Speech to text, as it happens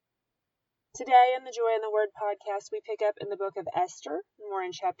Today in the Joy in the Word podcast, we pick up in the book of Esther, and we're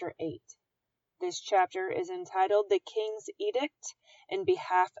in chapter 8. This chapter is entitled The King's Edict in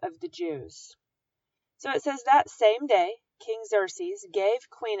Behalf of the Jews. So it says, that same day, King Xerxes gave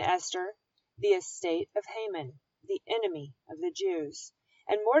Queen Esther the estate of Haman, the enemy of the Jews.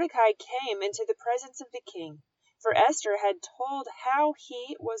 And Mordecai came into the presence of the king, for Esther had told how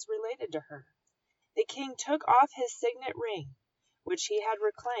he was related to her. The king took off his signet ring, which he had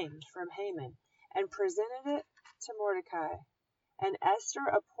reclaimed from Haman, and presented it to Mordecai. And Esther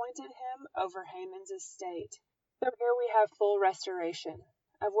appointed him over Haman's estate. So here we have full restoration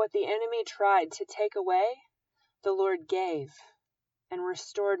of what the enemy tried to take away. The Lord gave and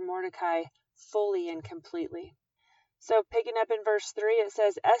restored Mordecai fully and completely. So picking up in verse 3, it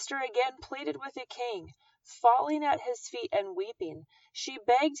says, Esther again pleaded with the king, falling at his feet and weeping. She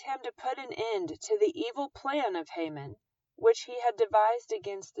begged him to put an end to the evil plan of Haman, which he had devised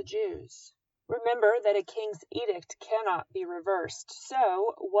against the Jews. Remember that a king's edict cannot be reversed.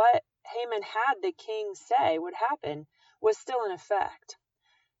 So what Haman had the king say would happen was still in effect.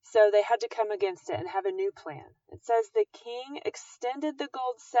 So they had to come against it and have a new plan. It says the king extended the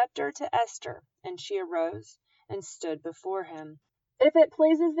gold scepter to Esther, and she arose and stood before him. If it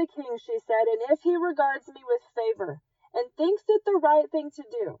pleases the king, she said, and if he regards me with favor, and thinks it the right thing to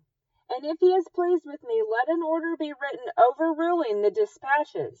do, and if he is pleased with me, let an order be written overruling the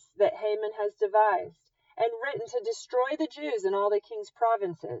dispatches that Haman has devised, and written to destroy the Jews in all the king's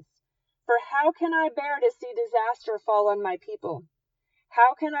provinces. For how can I bear to see disaster fall on my people?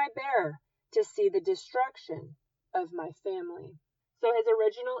 How can I bear to see the destruction of my family? So his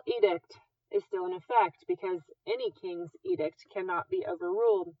original edict is still in effect, because any king's edict cannot be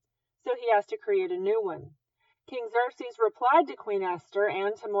overruled. So he has to create a new one. King Xerxes replied to Queen Esther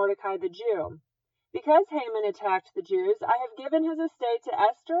and to Mordecai the Jew, because Haman attacked the Jews, I have given his estate to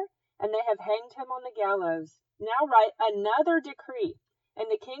Esther, and they have hanged him on the gallows. Now write another decree in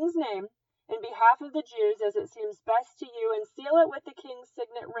the king's name in behalf of the Jews as it seems best to you, and seal it with the king's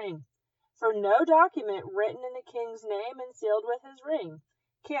signet ring. For no document written in the king's name and sealed with his ring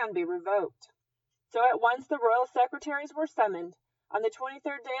can be revoked. So at once the royal secretaries were summoned. On the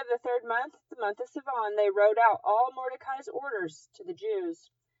 23rd day of the third month, the month of Sivan, they wrote out all Mordecai's orders to the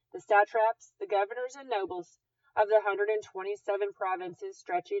Jews, the satraps, the governors, and nobles of the 127 provinces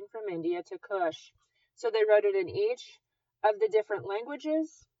stretching from India to Cush. So they wrote it in each of the different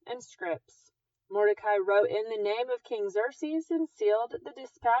languages and scripts. Mordecai wrote in the name of King Xerxes and sealed the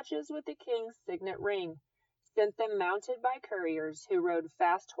dispatches with the king's signet ring, sent them mounted by couriers who rode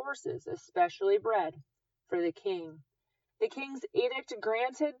fast horses, especially bred for the king. The king's edict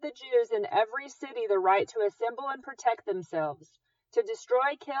granted the Jews in every city the right to assemble and protect themselves, to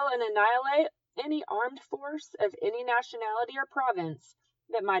destroy, kill, and annihilate any armed force of any nationality or province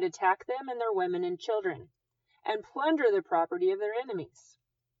that might attack them and their women and children, and plunder the property of their enemies.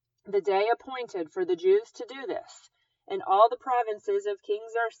 The day appointed for the Jews to do this, in all the provinces of King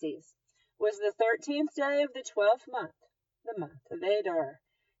Xerxes, was the 13th day of the 12th month, the month of Adar,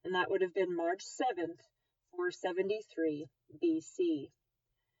 and that would have been March 7th, 473 BC.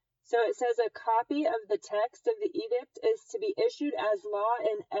 So it says a copy of the text of the edict is to be issued as law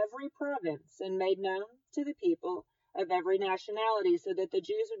in every province and made known to the people of every nationality, so that the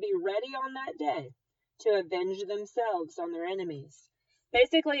Jews would be ready on that day to avenge themselves on their enemies.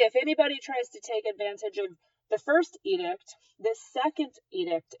 Basically, if anybody tries to take advantage of the first edict, this second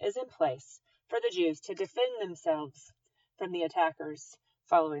edict is in place for the Jews to defend themselves from the attackers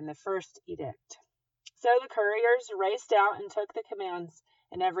following the first edict. So the couriers raced out and took the commands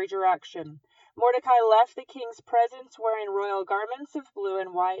in every direction. Mordecai left the king's presence wearing royal garments of blue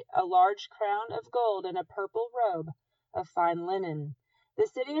and white, a large crown of gold, and a purple robe of fine linen. The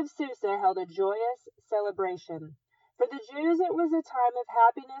city of Susa held a joyous celebration. For the Jews it was a time of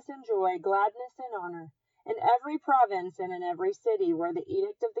happiness and joy, gladness and honor. In every province and in every city where the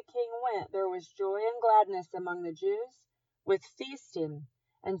edict of the king went, there was joy and gladness among the Jews, with feasting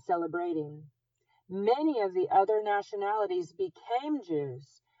and celebrating. Many of the other nationalities became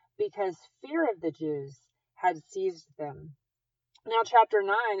Jews because fear of the Jews had seized them. Now chapter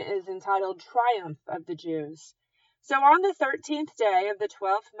 9 is entitled Triumph of the Jews. So on the 13th day of the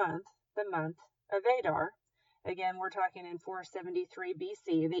 12th month, the month of Adar, again we're talking in 473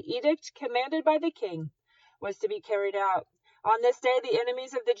 BC, the edict commanded by the king was to be carried out. On this day the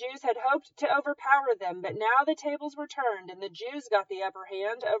enemies of the Jews had hoped to overpower them, but now the tables were turned, and the Jews got the upper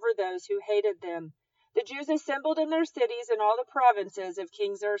hand over those who hated them. The Jews assembled in their cities in all the provinces of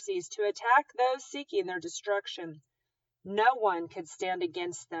King Xerxes to attack those seeking their destruction. No one could stand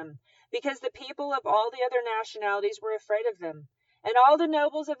against them, because the people of all the other nationalities were afraid of them, And all the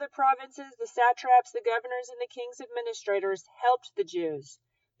nobles of the provinces, the satraps, the governors, and the king's administrators helped the Jews,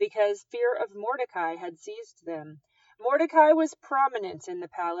 because fear of Mordecai had seized them. Mordecai was prominent in the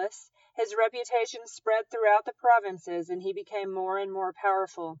palace. His reputation spread throughout the provinces, and he became more and more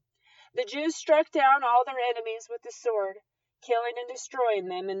powerful. The Jews struck down all their enemies with the sword, killing and destroying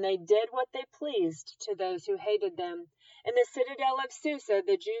them, and they did what they pleased to those who hated them. In the citadel of Susa,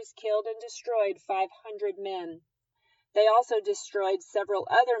 the Jews killed and destroyed 500 men. They also destroyed several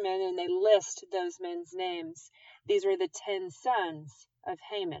other men, and they list those men's names. These were the 10 sons of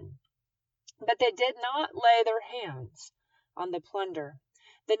Haman. But they did not lay their hands on the plunder.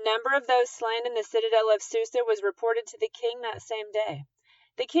 The number of those slain in the citadel of Susa was reported to the king that same day.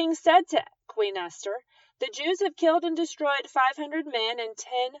 The king said to Queen Esther, "The Jews have killed and destroyed 500 men and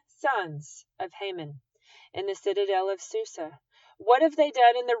 10 sons of Haman in the citadel of Susa. What have they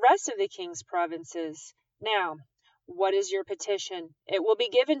done in the rest of the king's provinces? Now, what is your petition? It will be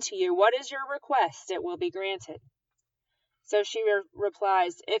given to you. What is your request? It will be granted." So she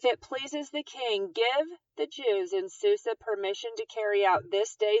replies, "If it pleases the king, give the Jews in Susa permission to carry out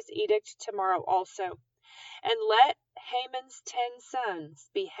this day's edict tomorrow also. And let Haman's 10 sons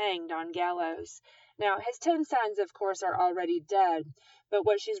be hanged on gallows." Now, his 10 sons, of course, are already dead, but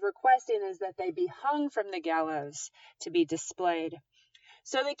what she's requesting is that they be hung from the gallows to be displayed.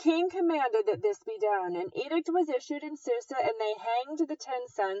 So the king commanded that this be done. An edict was issued in Susa, and they hanged the 10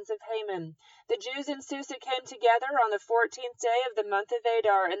 sons of Haman. The Jews in Susa came together on the 14th day of the month of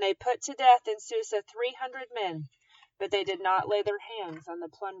Adar, and they put to death in Susa 300 men, but they did not lay their hands on the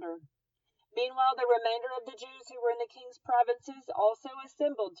plunder. Meanwhile, the remainder of the Jews who were in the king's provinces also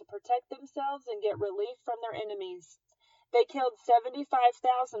assembled to protect themselves and get relief from their enemies. They killed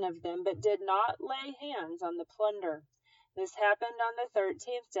 75,000 of them, but did not lay hands on the plunder. This happened on the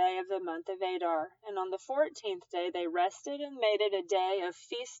 13th day of the month of Adar, and on the 14th day they rested and made it a day of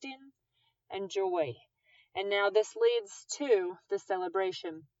feasting and joy. And now this leads to the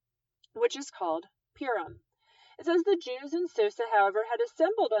celebration, which is called Purim. It says the Jews in Susa, however, had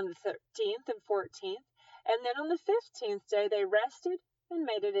assembled on the 13th and 14th, and then on the 15th day they rested and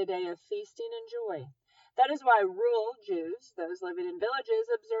made it a day of feasting and joy. That is why rural Jews, those living in villages,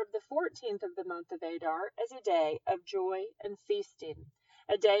 observe the 14th of the month of Adar as a day of joy and feasting,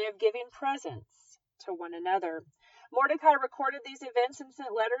 a day of giving presents to one another. Mordecai recorded these events and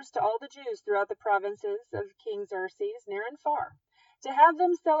sent letters to all the Jews throughout the provinces of King Xerxes, near and far, to have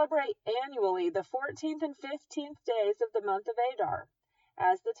them celebrate annually the 14th and 15th days of the month of Adar,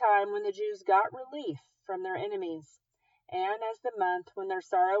 as the time when the Jews got relief from their enemies, and as the month when their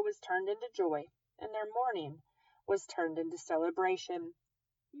sorrow was turned into joy, and their mourning was turned into celebration.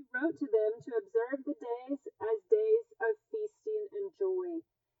 He wrote to them to observe the days as days of feasting and joy,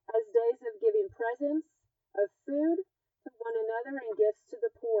 as days of giving presents, of food to one another, and gifts to the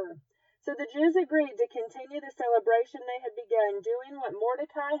poor. So the Jews agreed to continue the celebration they had begun, doing what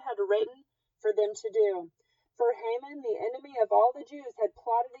Mordecai had written for them to do. For Haman, the enemy of all the Jews, had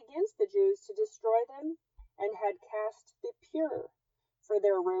plotted against the Jews to destroy them, and had cast the pure for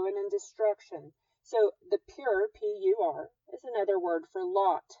their ruin and destruction. So the pur, P-U-R, is another word for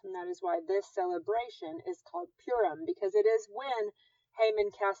lot, and that is why this celebration is called Purim, because it is when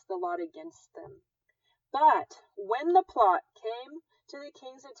Haman cast the lot against them. But when the plot came to the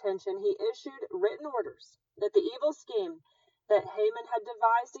king's attention, he issued written orders that the evil scheme that Haman had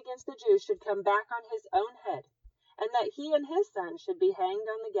devised against the Jews should come back on his own head, and that he and his son should be hanged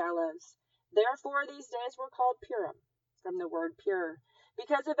on the gallows. Therefore these days were called Purim, from the word pure.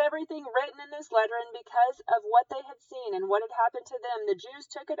 Because of everything written in this letter, and because of what they had seen and what had happened to them, the Jews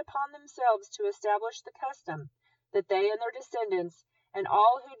took it upon themselves to establish the custom that they and their descendants, and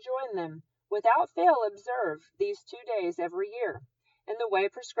all who join them, without fail observe these 2 days every year, in the way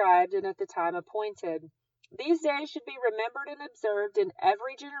prescribed and at the time appointed. These days should be remembered and observed in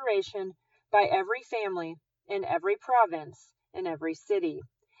every generation, by every family, in every province, in every city.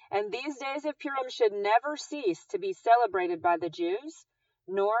 And these days of Purim should never cease to be celebrated by the Jews,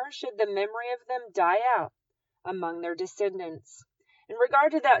 nor should the memory of them die out among their descendants. In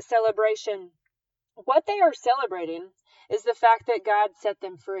regard to that celebration, what they are celebrating is the fact that God set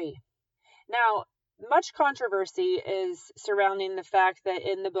them free. Now, much controversy is surrounding the fact that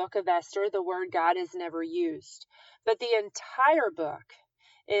in the book of Esther, the word God is never used. But the entire book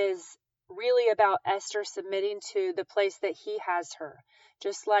is really about Esther submitting to the place that he has her.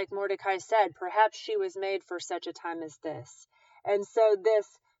 Just like Mordecai said, perhaps she was made for such a time as this. And so this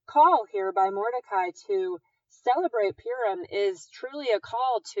call here by Mordecai to celebrate Purim is truly a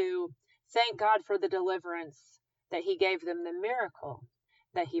call to thank God for the deliverance that he gave them, the miracle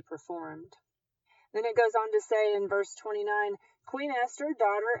that he performed. Then it goes on to say in verse 29, Queen Esther,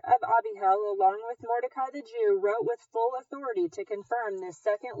 daughter of Abihail, along with Mordecai the Jew, wrote with full authority to confirm this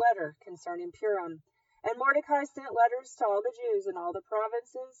second letter concerning Purim. And Mordecai sent letters to all the Jews in all the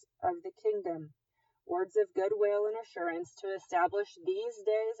provinces of the kingdom, words of goodwill and assurance to establish these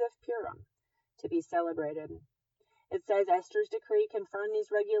days of Purim to be celebrated. It says Esther's decree confirmed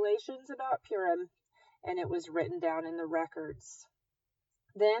these regulations about Purim, and it was written down in the records.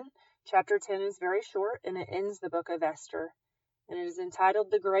 Then, chapter 10 is very short, and it ends the book of Esther, and it is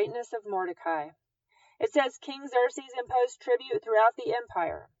entitled The Greatness of Mordecai. It says, King Xerxes imposed tribute throughout the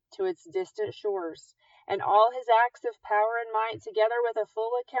empire to its distant shores, and all his acts of power and might, together with a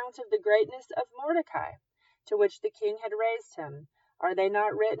full account of the greatness of Mordecai, to which the king had raised him, are they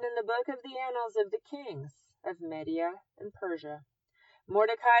not written in the book of the annals of the kings of Media and Persia?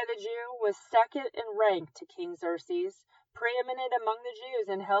 Mordecai the Jew was second in rank to King Xerxes, preeminent among the Jews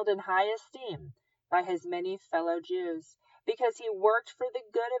and held in high esteem by his many fellow Jews, because he worked for the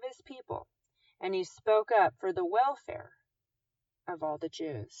good of his people, and he spoke up for the welfare of all the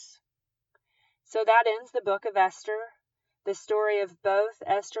Jews. So that ends the book of Esther, the story of both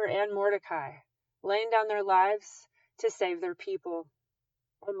Esther and Mordecai, laying down their lives to save their people,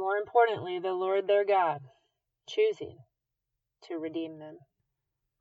 and more importantly, the Lord their God, choosing to redeem them.